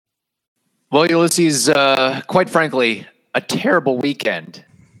Well, Ulysses, quite frankly, a terrible weekend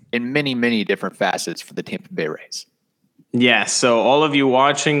in many, many different facets for the Tampa Bay Rays. Yeah, so all of you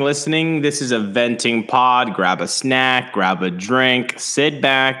watching, listening, this is a venting pod. Grab a snack, grab a drink, sit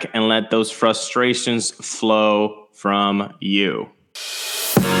back, and let those frustrations flow from you.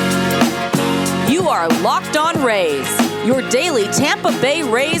 You are Locked On Rays, your daily Tampa Bay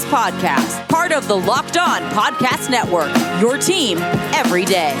Rays podcast, part of the Locked On Podcast Network, your team every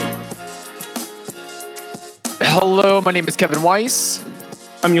day. Hello, my name is Kevin Weiss.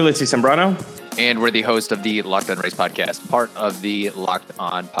 I'm Ulysses Sembrano. And we're the host of the Locked On Rays podcast, part of the Locked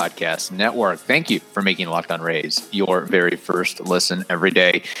On Podcast Network. Thank you for making Locked On Rays your very first listen every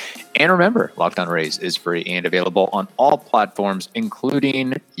day. And remember, Locked On Rays is free and available on all platforms,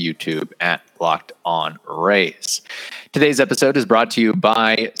 including YouTube at Locked On Rays. Today's episode is brought to you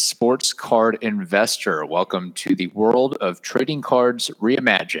by Sports Card Investor. Welcome to the world of trading cards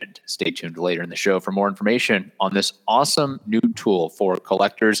reimagined. Stay tuned later in the show for more information on this awesome new tool for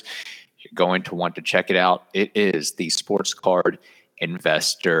collectors. You're going to want to check it out. It is the Sports Card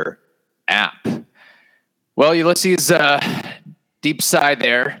Investor app. Well, Ulysses, deep side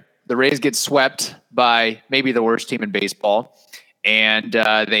there. The Rays get swept by maybe the worst team in baseball, and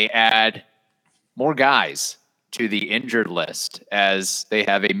they add more guys to the injured list as they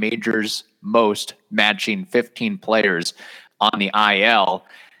have a major's most matching 15 players on the IL.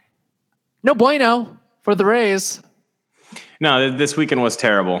 No bueno for the Rays. No, this weekend was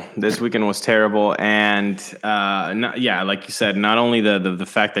terrible. And like you said, not only the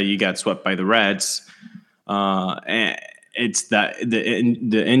fact that you got swept by the Reds, and it's that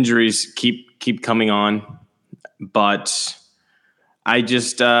the injuries keep coming on. But I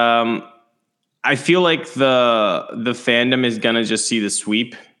just I feel like the fandom is gonna just see the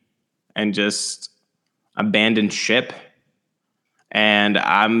sweep and just abandon ship. And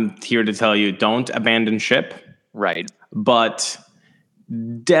I'm here to tell you, don't abandon ship. Right. But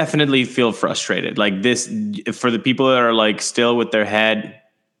definitely feel frustrated. Like this, for the people that are like still with their head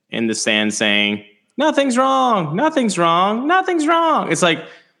in the sand saying, nothing's wrong. It's like,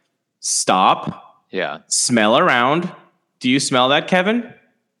 stop. Yeah. Smell around. Do you smell that, Kevin?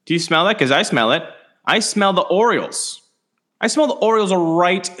 Do you smell that? Because I smell it. I smell the Orioles. Are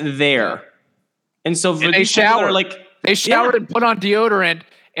right there. And so for they showered. They showered yeah. and put on deodorant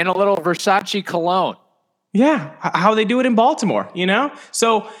and a little Versace cologne. Yeah, how they do it in Baltimore, you know?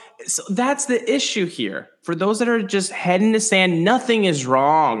 So that's the issue here. For those that are just head in the sand, nothing is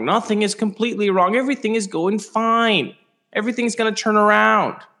wrong. Nothing is completely wrong. Everything is going fine. Everything's going to turn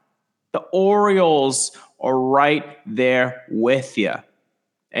around. The Orioles are right there with you.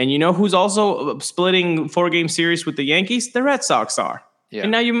 And you know who's also splitting 4-game series with the Yankees? The Red Sox are. Yeah.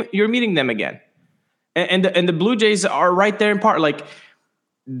 And now you're meeting them again. And the Blue Jays are right there in part. Like,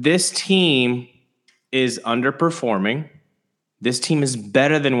 this team is underperforming. This team is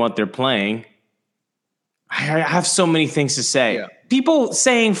better than what they're playing. I have so many things to say. Yeah. People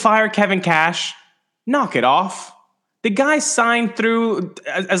saying fire Kevin Cash, knock it off. The guy signed through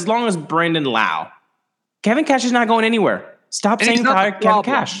as long as Brandon Lau. Kevin Cash is not going anywhere. Stop saying fire Kevin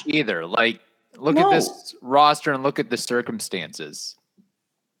Cash. Either. Like, look at this roster and look at the circumstances.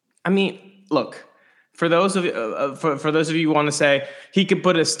 I mean, look. For those of you who want to say he could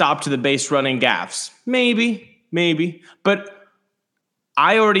put a stop to the base running gaffes, maybe, but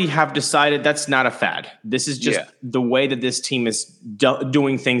I already have decided that's not a fad. This is just the way that this team is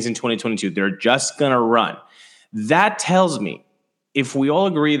doing things in 2022. They're just gonna run. That tells me, if we all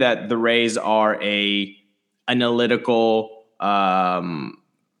agree that the Rays are a analytical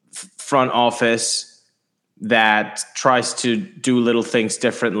front office that tries to do little things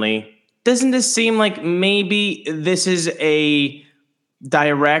differently. Doesn't this seem like maybe this is a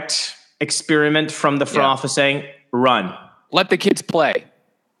direct experiment from the front office saying, run. Let the kids play.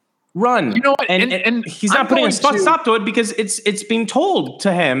 Run. You know what? And he's not putting a stop to it because it's being told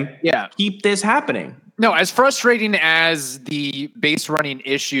to him, keep this happening. No, as frustrating as the base running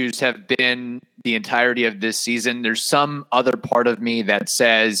issues have been the entirety of this season, there's some other part of me that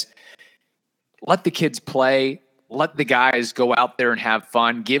says, let the kids play. Let the guys go out there and have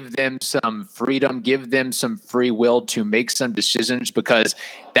fun. Give them some freedom. Give them some free will to make some decisions, because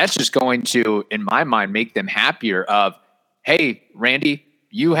that's just going to, in my mind, make them happier of, hey, Randy,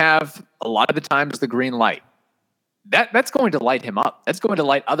 you have a lot of the times the green light. That's going to light him up. That's going to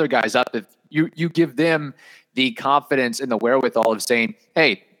light other guys up if you give them the confidence and the wherewithal of saying,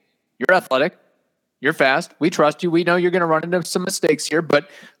 hey, you're athletic, you're fast, we trust you, we know you're going to run into some mistakes here, but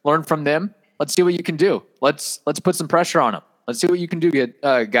learn from them. Let's see what you can do. Let's put some pressure on them. Let's see what you can do,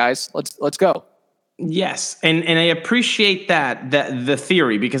 guys. Let's go. Yes, and I appreciate that the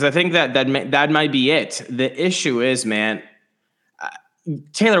theory, because I think that might be it. The issue is, man,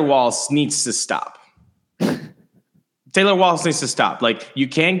 Taylor Walls needs to stop. Taylor Walls needs to stop. Like, you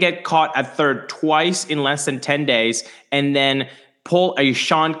can't get caught at third twice in less than 10 days and then pull a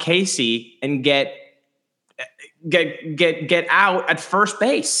Sean Casey and get out at first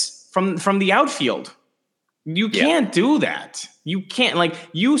base from the outfield. You can't do that. You can't. Like,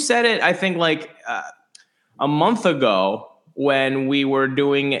 you said it, I think, like a month ago when we were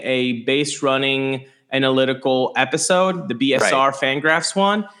doing a base running analytical episode, the BSR Fangraphs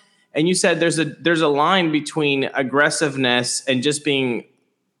one. And you said there's a line between aggressiveness and just being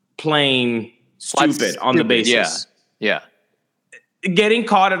plain stupid on the bases. Yeah. Getting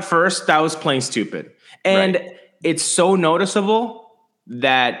caught at first, that was plain stupid. And it's so noticeable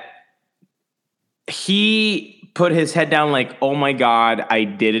that he put his head down like, oh my God, I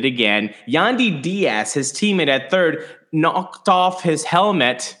did it again. Yandy Diaz, his teammate at third, knocked off his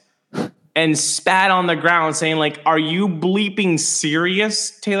helmet and spat on the ground saying, like, are you bleeping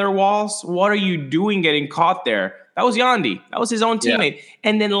serious, Taylor Walls? What are you doing getting caught there? That was Yandy. That was his own teammate. Yeah.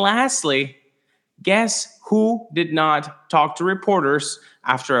 And then lastly, guess who did not talk to reporters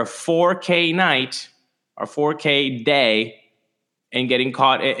after a 4K night or 4K day and getting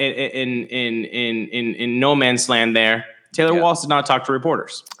caught in no man's land there? Taylor Walls did not talk to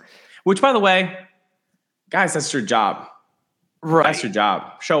reporters. Which, by the way, guys, that's your job. Right. That's your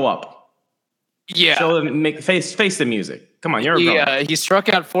job. Show up. Yeah. Show them, face the music. Come on, he struck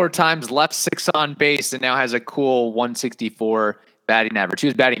out 4 times, left 6 on base, and now has a cool 164 batting average. He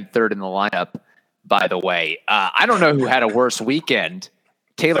was batting third in the lineup, by the way. I don't know who had a worse weekend,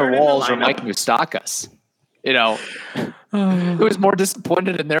 Taylor Walls or Mike Moustakas. You know, who was more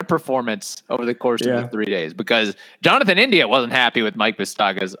disappointed in their performance over the course of the 3 days? Because Jonathan India wasn't happy with Mike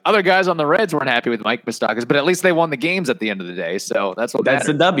Moustakas. Other guys on the Reds weren't happy with Mike Moustakas, but at least they won the games at the end of the day. So that's what that's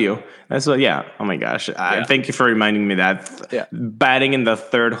the W. That's what. Yeah. Oh my gosh. Thank you for reminding me that. Yeah. Batting in the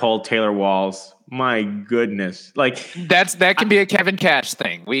third hole, Taylor Walls. My goodness. Like, that can be a Kevin Cash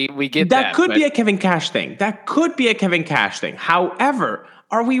thing. We get that. That could be a Kevin Cash thing. However,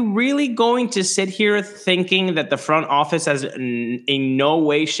 are we really going to sit here thinking that the front office has in no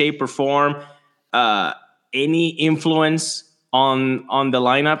way, shape, or form any influence on the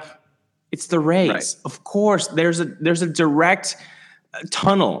lineup? It's the Rays. Right. Of course, there's a direct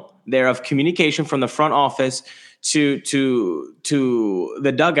tunnel there of communication from the front office to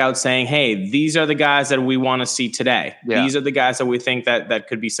the dugout saying, hey, these are the guys that we want to see today. Yeah. These are the guys that we think that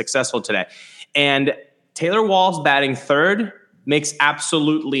could be successful today. And Taylor Walls batting third makes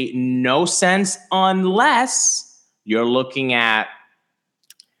absolutely no sense unless you're looking at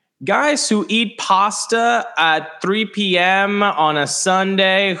guys who eat pasta at 3 p.m. on a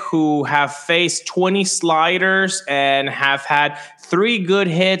Sunday, who have faced 20 sliders and have had 3 good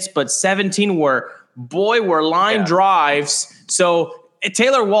hits, but 17 were line drives. So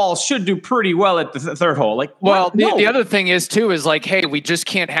Taylor Walls should do pretty well at the third hole. Like, the other thing is too, is like, hey, we just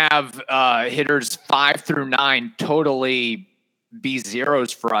can't have hitters 5 through 9 totally be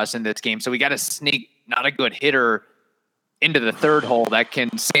zeros for us in this game. So we got to sneak not a good hitter into the third hole that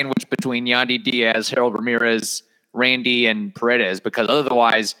can sandwich between Yandy Diaz, Harold Ramirez, Randy, and Paredes, because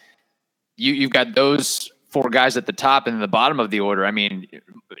otherwise you've got those 4 guys at the top and the bottom of the order. I mean,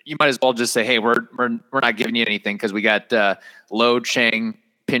 you might as well just say, hey, we're not giving you anything because we got Lowe, Chang,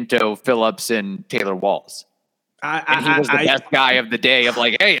 Pinto, Phillips, and Taylor Walls. And he was the best guy of the day of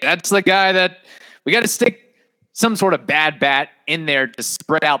like, hey, that's the guy that we got to stick some sort of bad bat in there to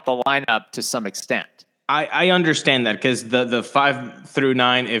spread out the lineup to some extent. I understand that, because the 5 through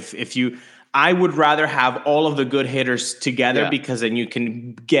 9, I would rather have all of the good hitters together, because then you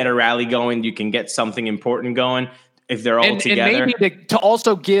can get a rally going, you can get something important going if they're all together. And maybe to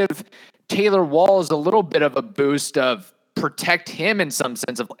also give Taylor Walls a little bit of a boost of protect him in some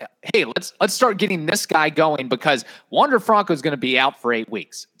sense of, hey, let's start getting this guy going, because Wander Franco is going to be out for 8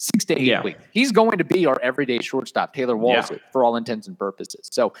 weeks, 6 to 8 weeks. He's going to be our everyday shortstop, Taylor Walls, for all intents and purposes.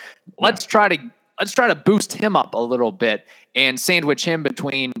 So let's try to boost him up a little bit and sandwich him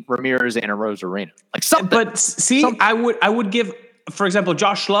between Ramirez and Arozarena. Like something. But see, I would give, for example,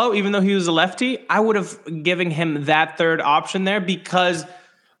 Josh Lowe, even though he was a lefty, I would have given him that third option there because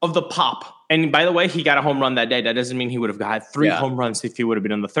of the pop. And by the way, he got a home run that day. That doesn't mean he would have got 3 home runs if he would have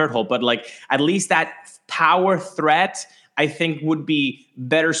been on the third hole. But like, at least that power threat, I think, would be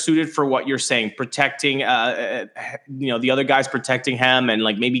better suited for what you're saying, protecting, the other guys protecting him, and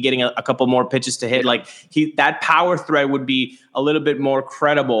like maybe getting a couple more pitches to hit. Like that power threat would be a little bit more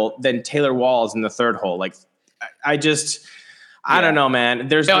credible than Taylor Walls in the third hole. Like, I don't know, man.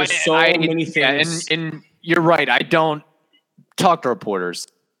 There's so many things. And you're right. I don't talk to reporters.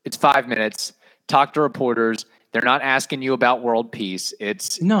 It's 5 minutes. Talk to reporters. They're not asking you about world peace.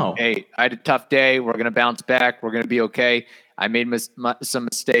 It's, no. Hey, I had a tough day. We're going to bounce back. We're going to be okay. I made some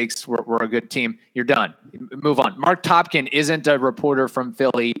mistakes. We're a good team. You're done. Move on. Mark Topkin isn't a reporter from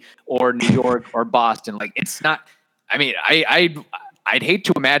Philly or New York or Boston. Like, it's not. I mean, I'd hate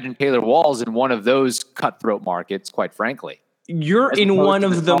to imagine Taylor Walls in one of those cutthroat markets, quite frankly. You're in one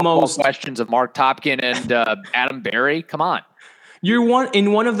of the most questions of Mark Topkin and Adam Berry. Come on. You're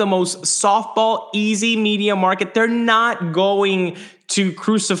in one of the most softball, easy media market. They're not going to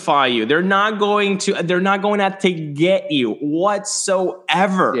crucify you. They're not going out to get you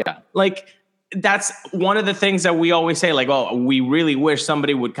whatsoever. Yeah. Like, that's one of the things that we always say, like, oh, we really wish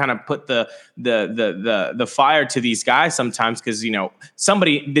somebody would kind of put the fire to these guys sometimes. Cause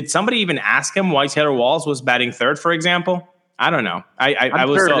did somebody even ask him why Taylor Walls was batting third, for example? I don't know. I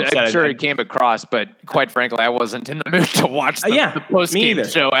was so upset. I'm sure it came across, but quite frankly, I wasn't in the mood to watch the post-game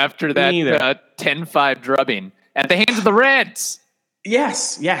show after that 10-5 drubbing at the hands of the Reds.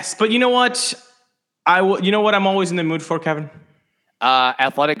 Yes. But you know what? You know what I'm always in the mood for, Kevin?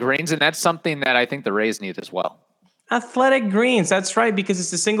 Athletic Greens, and that's something that I think the Rays need as well. Athletic Greens, that's right, because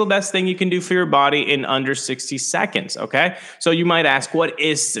it's the single best thing you can do for your body in under 60 seconds, okay? So you might ask, what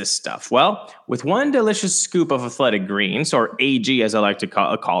is this stuff? Well, with one delicious scoop of Athletic Greens, or AG as I like to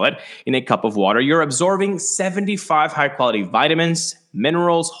call it, in a cup of water, you're absorbing 75 high-quality vitamins,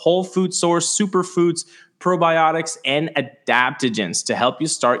 minerals, whole food source, superfoods, probiotics, and adaptogens to help you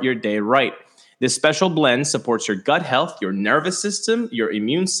start your day right. This special blend supports your gut health, your nervous system, your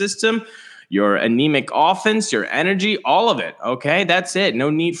immune system, your anemic offense, your energy, all of it, okay? That's it. No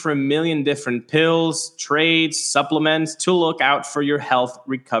need for a million different pills, trades, supplements to look out for your health,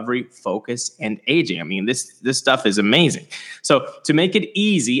 recovery, focus, and aging. I mean, this stuff is amazing. So to make it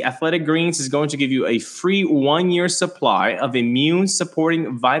easy, Athletic Greens is going to give you a free 1-year supply of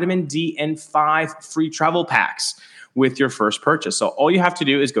immune-supporting vitamin D and 5 free travel packs with your first purchase. So all you have to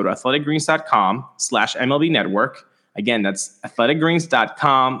do is go to athleticgreens.com/MLB Network. Again, that's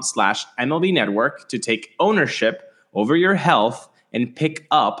athleticgreens.com/MLB Network to take ownership over your health and pick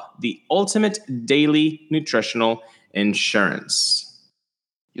up the ultimate daily nutritional insurance.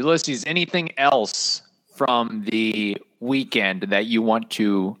 Ulysses, anything else from the weekend that you want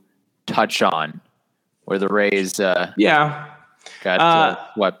to touch on where the Rays got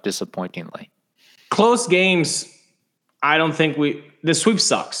swept disappointingly? Close games. I don't think the sweep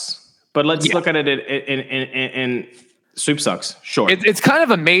sucks. But let's look at it in sweep sucks. Sure. It's kind of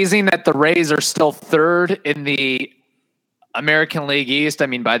amazing that the Rays are still third in the American League East. I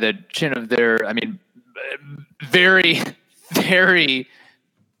mean, by the chin of very, very,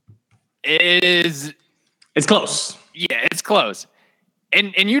 it's close. Yeah, it's close.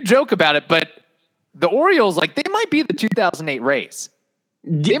 And you joke about it, but the Orioles, like, they might be the 2008 Rays.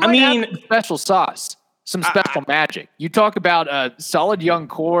 They might have some special sauce, some special magic. You talk about a solid young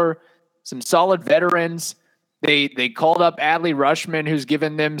core, some solid veterans. They called up Adley Rutschman, who's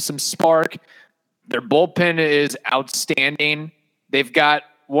given them some spark. Their bullpen is outstanding. They've got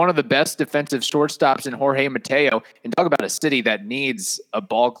one of the best defensive shortstops in Jorge Mateo. And talk about a city that needs a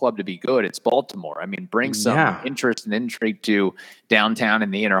ball club to be good. It's Baltimore. I mean, bring some interest and intrigue to downtown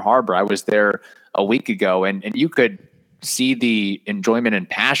in the Inner Harbor. I was there a week ago, and you could see the enjoyment and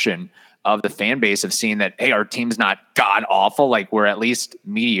passion of the fan base of seeing that, hey, our team's not god awful. Like, we're at least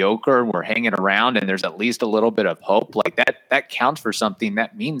mediocre. We're hanging around, and there's at least a little bit of hope. Like, that counts for something.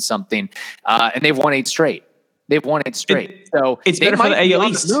 That means something. And they've won 8 straight. So it's better for the AL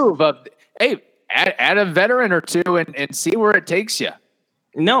East. Move of, hey, add a veteran or two and see where it takes you.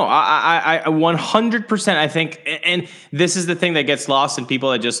 No, I 100%. I think, and this is the thing that gets lost in people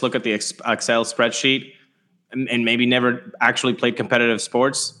that just look at the Excel spreadsheet and maybe never actually played competitive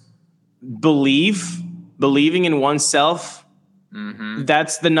sports. Believing in oneself,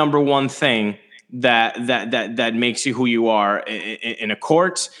 that's the number one thing that makes you who you are in a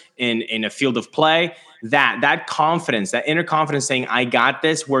court, in a field of play. That confidence, that inner confidence, saying, I got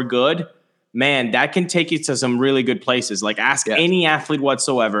this, we're good, man, that can take you to some really good places. Like, ask any athlete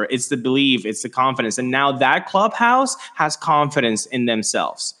whatsoever. It's the belief, it's the confidence. And now that clubhouse has confidence in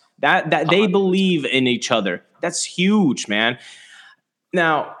themselves, that they believe in each other. That's huge, man.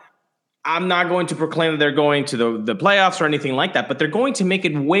 Now, I'm not going to proclaim that they're going to the playoffs or anything like that, but they're going to make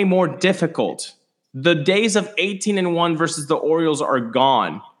it way more difficult. The days of 18-1 versus the Orioles are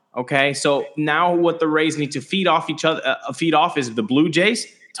gone. Okay, so now what the Rays need to feed off is the Blue Jays,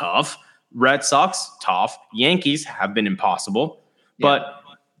 tough. Red Sox, tough. Yankees have been impossible. But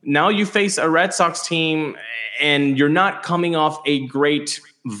Now you face a Red Sox team and you're not coming off a great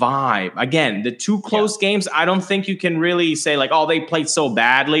vibe. Again, the two close games, I don't think you can really say like, oh, they played so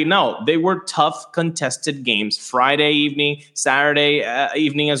badly. No, they were tough, contested games. Friday evening, Saturday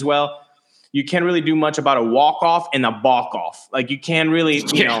evening as well. You can't really do much about a walk-off and a balk-off. Like you can't really,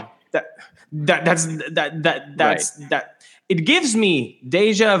 you know, that's it gives me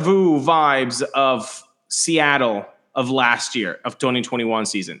deja vu vibes of Seattle of last year, of 2021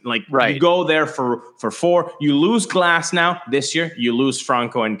 season. Like you go there for 4, you lose Glass now. This year, you lose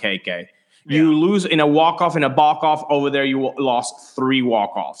Franco and KK. Yeah. You lose in a walk-off, in a balk-off. Over there, you lost 3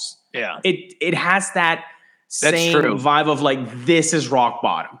 walk-offs. Yeah. It has that same vibe of like, this is rock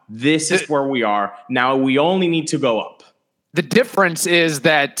bottom. This is where we are. Now we only need to go up. The difference is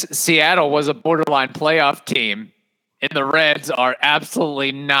that Seattle was a borderline playoff team, and the Reds are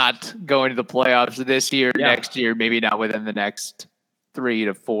absolutely not going to the playoffs this year, next year, maybe not within the next 3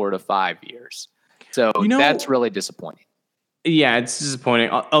 to 4 to 5 years. So that's really disappointing. Yeah, it's disappointing.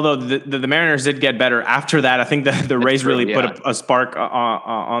 Although the Mariners did get better after that. I think the Rays really put a spark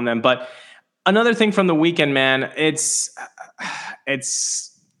on them. But another thing from the weekend, man, it's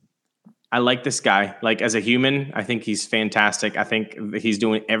I like this guy. Like as a human, I think he's fantastic. I think he's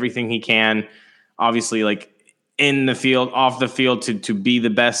doing everything he can. Obviously, like in the field, off the field, to be the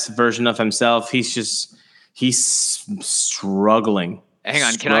best version of himself. He's struggling. Hang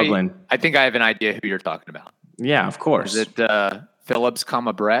on, I think I have an idea who you're talking about. Yeah, of course. Is it Phillips,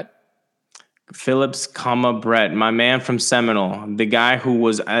 Brett? Phillips, Brett, my man from Seminole, the guy who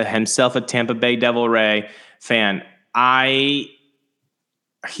was himself a Tampa Bay Devil Ray fan.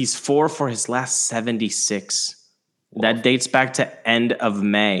 He's 4 for his last 76. Whoa. That dates back to end of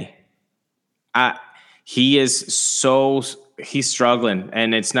May. He's struggling,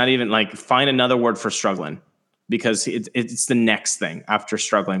 and it's not even like, find another word for struggling, because it's the next thing after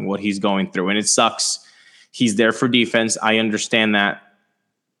struggling, what he's going through. And it sucks. He's there for defense. I understand that.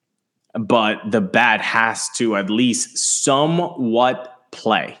 But the bat has to at least somewhat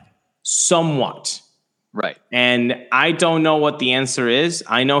play. Somewhat. Right. And I don't know what the answer is.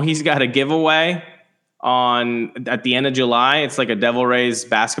 I know he's got a giveaway at the end of July. It's like a Devil Rays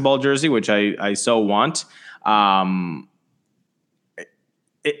basketball jersey, which I so want. Can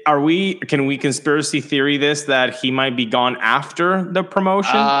we conspiracy theory this, that he might be gone after the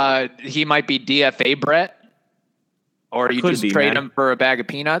promotion? He might be DFA Brett, or you just trade him for a bag of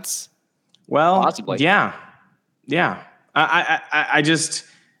peanuts. Well, possibly. Yeah. I just,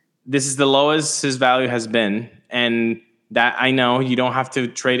 this is the lowest his value has been. And that, I know you don't have to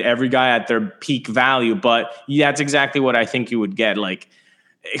trade every guy at their peak value, but that's exactly what I think you would get. Like,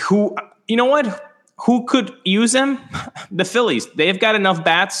 who could use him? The Phillies. They've got enough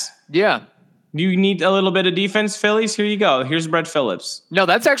bats. Yeah. You need a little bit of defense, Phillies? Here you go. Here's Brett Phillips. No,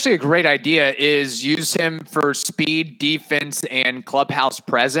 that's actually a great idea, is use him for speed, defense, and clubhouse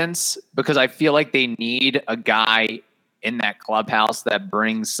presence, because I feel like they need a guy in that clubhouse that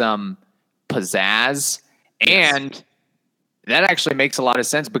brings some pizzazz. Yes. And that actually makes a lot of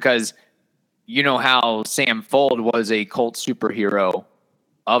sense, because you know how Sam Fuld was a cult superhero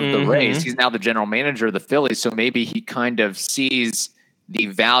of the Rays. He's now the general manager of the Phillies, so maybe he kind of sees the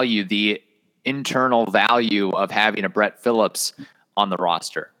value, the internal value of having a Brett Phillips on the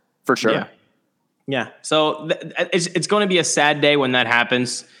roster, for sure. Yeah. So it's going to be a sad day when that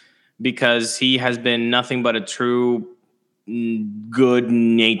happens, because he has been nothing but a true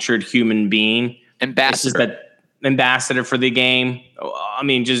good-natured human being. Ambassador for the game. I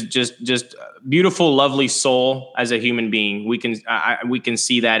mean, just beautiful, lovely soul as a human being. We can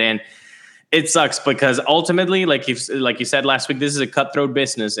see that in. It sucks because ultimately, like you said last week, this is a cutthroat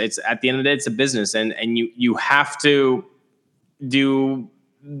business. It's at the end of the day, it's a business, and you have to do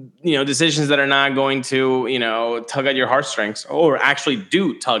decisions that are not going to tug at your heartstrings, or actually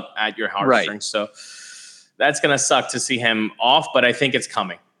do tug at your heartstrings. Right. So that's gonna suck to see him off, but I think it's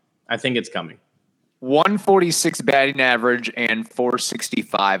coming. 146 batting average and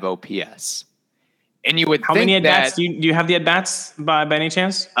 465 OPS. And you would how think many at bats? Do you have the at bats by any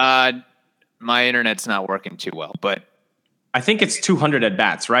chance? My internet's not working too well, but I think it's 200 at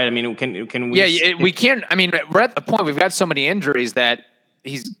bats, right? I mean, can we? Yeah, we can't. I mean, we're at the point we've got so many injuries that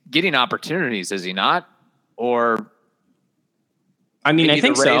he's getting opportunities, is he not? Or I mean, I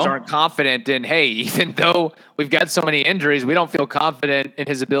think the Rays so. Aren't confident in, hey, even though we've got so many injuries, we don't feel confident in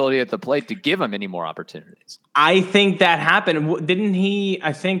his ability at the plate to give him any more opportunities. I think that happened. Didn't he?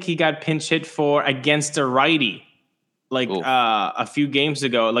 I think he got pinch hit for against a righty. A few games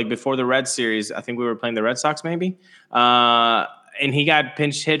ago, like before the Red Series, I think we were playing the Red Sox maybe. And he got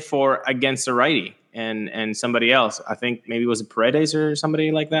pinch hit for against a righty. and somebody else. I think maybe was it Paredes or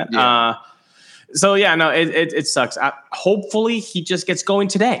somebody like that. Yeah. It sucks. Hopefully he just gets going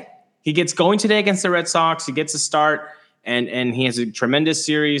today. He gets going today against the Red Sox. He gets a start, and he has a tremendous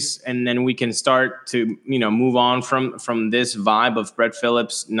series, and then we can start to move on from this vibe of Brett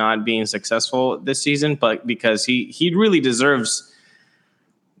Phillips not being successful this season, but because he really deserves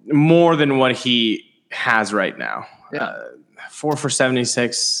more than what he has right now. Yeah. 4 for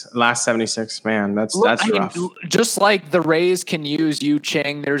 76, last 76, man, that's rough. Just like the Rays can use Yu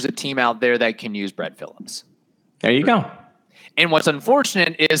Chang, there's a team out there that can use Brett Phillips. There you go. And what's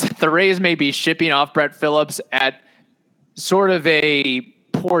unfortunate is the Rays may be shipping off Brett Phillips at sort of a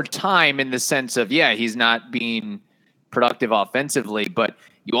poor time in the sense of, he's not being productive offensively, but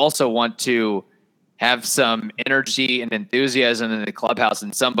you also want to have some energy and enthusiasm in the clubhouse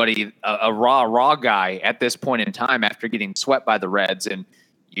and somebody, a raw guy at this point in time after getting swept by the Reds. And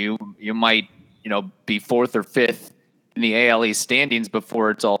you might, be 4th or 5th in the AL East standings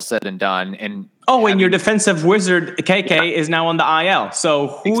before it's all said and done. And your defensive wizard, KK, is now on the IL. So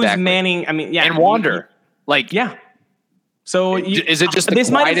who's manning? I mean, and Wander. So is it just the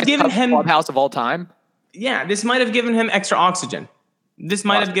quietest clubhouse of all time? Yeah, this might have given him extra oxygen.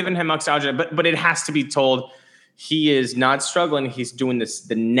 But it has to be told he is not struggling. He's doing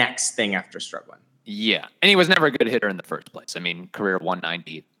the next thing after struggling. Yeah. And he was never a good hitter in the first place. I mean, career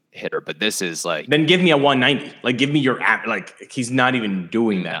 190 hitter, but this is like... Then give me a 190. Like, give me your app. Like, he's not even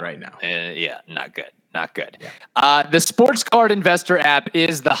doing that right now. Not good. Not good. Yeah. The Sports Card Investor app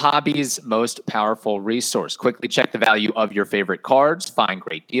is the hobby's most powerful resource. Quickly check the value of your favorite cards, find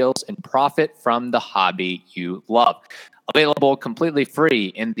great deals, and profit from the hobby you love. Available completely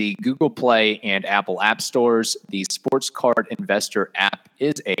free in the Google Play and Apple App Stores, the Sports Card Investor app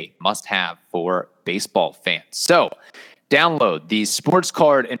is a must-have for baseball fans. So, download the Sports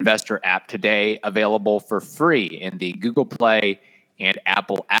Card Investor app today, available for free in the Google Play and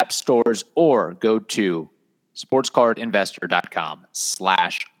Apple App Stores, or go to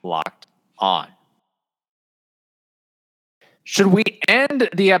sportscardinvestor.com/locked-on. Should we end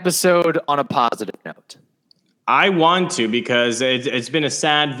the episode on a positive note? I want to, because it's been a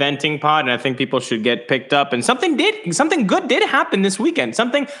sad venting pod, and I think people should get picked up. And something good did happen this weekend.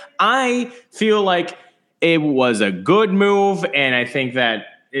 Something I feel like it was a good move, and I think that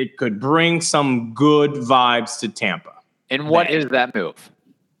it could bring some good vibes to Tampa. And what is that move?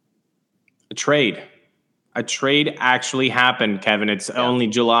 A trade. A trade actually happened, Kevin. It's only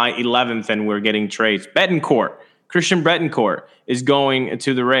July 11th, and we're getting trades. Christian Betancourt is going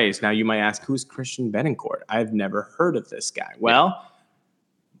to the Rays. Now, you might ask, who's Christian Betancourt? I've never heard of this guy. Well,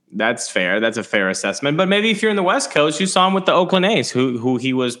 that's fair. That's a fair assessment. But maybe if you're in the West Coast, you saw him with the Oakland A's, who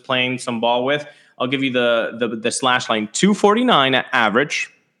he was playing some ball with. I'll give you the slash line. 249 at average,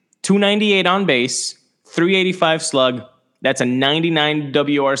 298 on base, 385 slug. That's a 99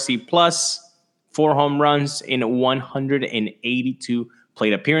 WRC plus, 4 home runs in 182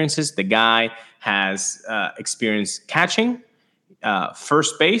 plate appearances. The guy has experience catching,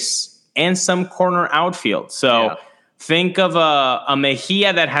 first base, and some corner outfield. So think of a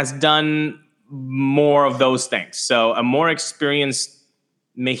Mejia that has done more of those things. So a more experienced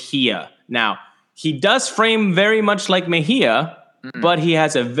Mejia. Now, he does frame very much like Mejia, but he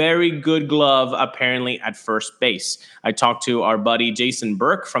has a very good glove, apparently, at first base. I talked to our buddy Jason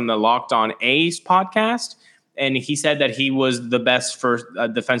Burke from the Locked On A's podcast, and he said that he was the best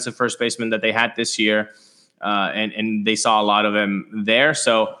defensive first baseman that they had this year, and they saw a lot of him there.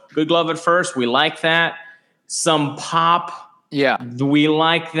 So good glove at first. We like that. Some pop. Yeah. We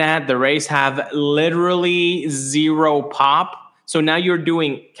like that. The Rays have literally zero pop. So now you're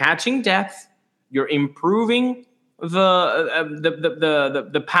doing catching depth. You're improving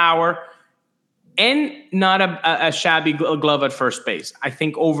the power, and not a shabby glove at first base. I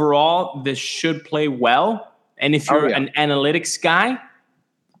think overall this should play well. And if you're an analytics guy,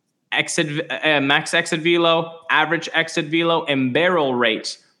 max exit velo, average exit velo, and barrel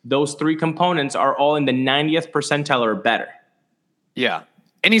rate, those 3 components are all in the 90th percentile or better. Yeah.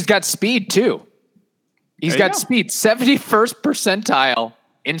 And he's got speed too. He's got speed, 71st percentile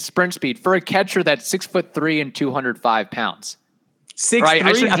in sprint speed for a catcher that's 6'3" and 205 pounds. 6'3"? Right?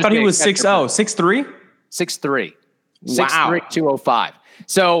 I thought he was 6'0". 6'3"? 6'3". Wow. 6'3", 205.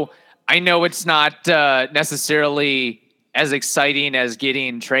 So I know it's not necessarily as exciting as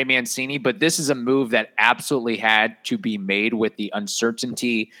getting Trey Mancini, but this is a move that absolutely had to be made with the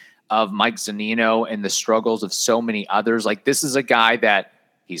uncertainty of Mike Zunino and the struggles of so many others. Like, this is a guy that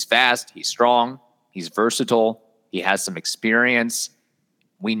he's fast, he's strong, he's versatile, he has some experience.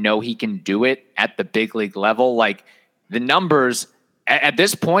 We know he can do it at the big league level. Like, the numbers at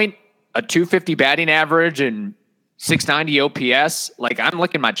this point, a 250 batting average and 690 OPS, like I'm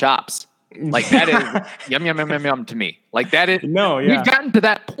licking my chops. Like that is yum, yum, yum, yum, yum to me. Like that is, No, yeah. We've gotten to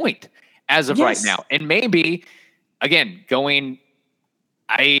that point as of right Yes. now. And maybe, again,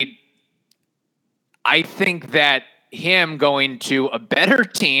 I think that him going to a better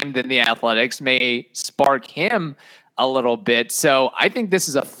team than the Athletics may spark him a little bit. So I think this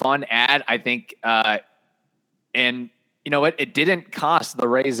is a fun ad. I think, and you know what? It didn't cost the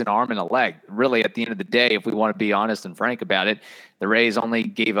Rays an arm and a leg. Really, at the end of the day, if we want to be honest and frank about it, the Rays only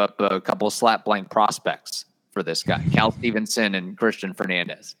gave up a couple of slap blank prospects for this guy, Cal Stevenson and Christian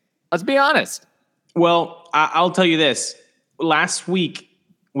Fernandez. Let's be honest. Well, I'll tell you this. Last week,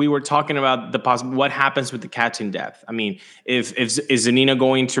 we were talking about what happens with the catching depth. I mean, is Zunino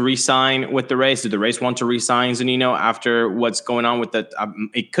going to re-sign with the Rays? Do the Rays want to re-sign Zunino after what's going on with the?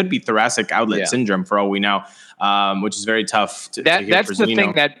 It could be thoracic outlet syndrome for all we know, which is very tough to hear That's for the Zunino.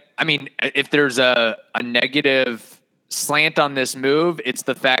 thing that, I mean, if there's a negative slant on this move, it's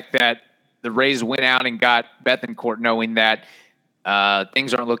the fact that the Rays went out and got Bethancourt knowing that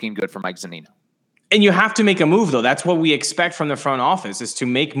things aren't looking good for Mike Zunino. And you have to make a move, though. That's what we expect from the front office, is to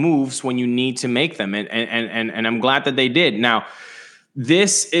make moves when you need to make them. And I'm glad that they did. Now,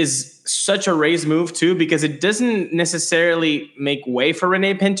 this is such a Rays move, too, because it doesn't necessarily make way for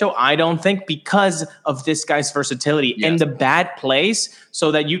Rene Pinto, I don't think, because of this guy's versatility and the bad plays,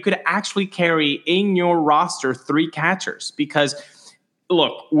 so that you could actually carry in your roster 3 catchers. Because,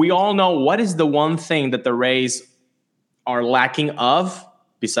 look, we all know what is the one thing that the Rays are lacking of,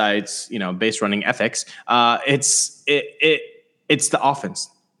 besides, base running ethics. It's the offense.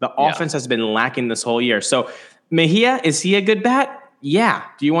 The offense has been lacking this whole year. So Mejia, is he a good bat? Yeah.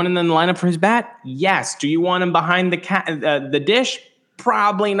 Do you want him in the lineup for his bat? Yes. Do you want him behind the dish?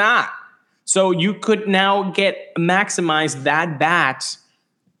 Probably not. So you could now maximize that bat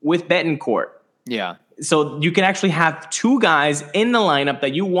with Bettencourt. Yeah. So you can actually have 2 guys in the lineup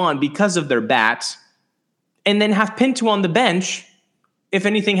that you want because of their bats, and then have Pinto on the bench if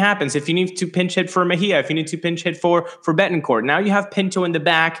anything happens. If you need to pinch hit for Mejia, if you need to pinch hit for Bettencourt, now you have Pinto in the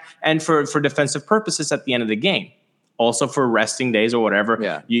back and for defensive purposes at the end of the game. Also for resting days or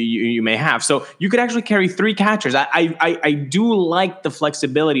whatever you may have. So you could actually carry 3 catchers. I do like the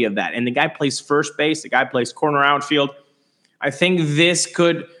flexibility of that. And the guy plays first base. The guy plays corner outfield. I think this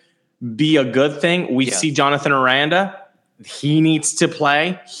could be a good thing. We see Jonathan Aranda. He needs to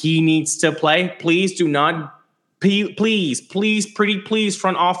play. Please do not... Please, pretty please,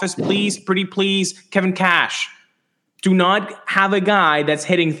 front office, please, pretty please, Kevin Cash. Do not have a guy that's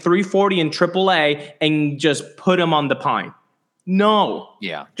hitting 340 in AAA and just put him on the pine. No.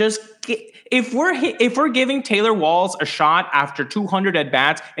 Yeah. If we're giving Taylor Walls a shot after 200 at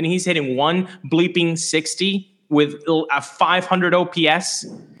bats and he's hitting 160 with a 500 OPS,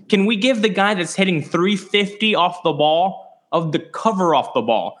 can we give the guy that's hitting 350 off the ball, of the cover off the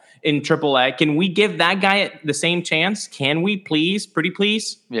ball, in AAA, can we give that guy the same chance? Can we, please? Pretty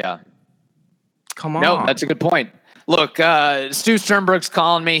please? Yeah. Come on. No, that's a good point. Look, Stu Sternberg's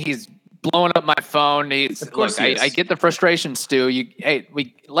calling me. He's blowing up my phone. I get the frustration, Stu.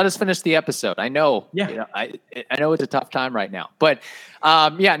 Let us finish the episode. I know. Yeah. I know it's a tough time right now, but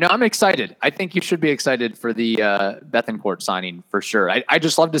I'm excited. I think you should be excited for the Bethancourt signing for sure. I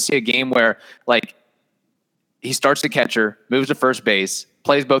just love to see a game where he starts the catcher, moves to first base,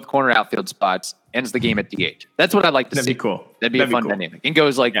 plays both corner outfield spots, ends the game at DH. That's what I'd like to see. That'd be cool. That'd be a fun dynamic. And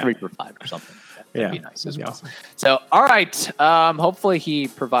goes 3 for 5 or something. That'd be nice as well. Awesome. So, all right. Hopefully he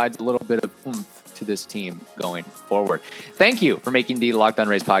provides a little bit of oomph to this team going forward. Thank you for making the Locked On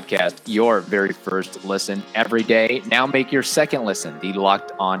Rays podcast your very first listen every day. Now make your second listen the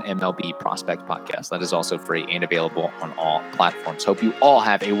Locked On MLB Prospect podcast. That is also free and available on all platforms. Hope you all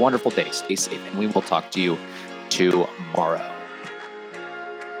have a wonderful day. Stay safe, and we will talk to you tomorrow.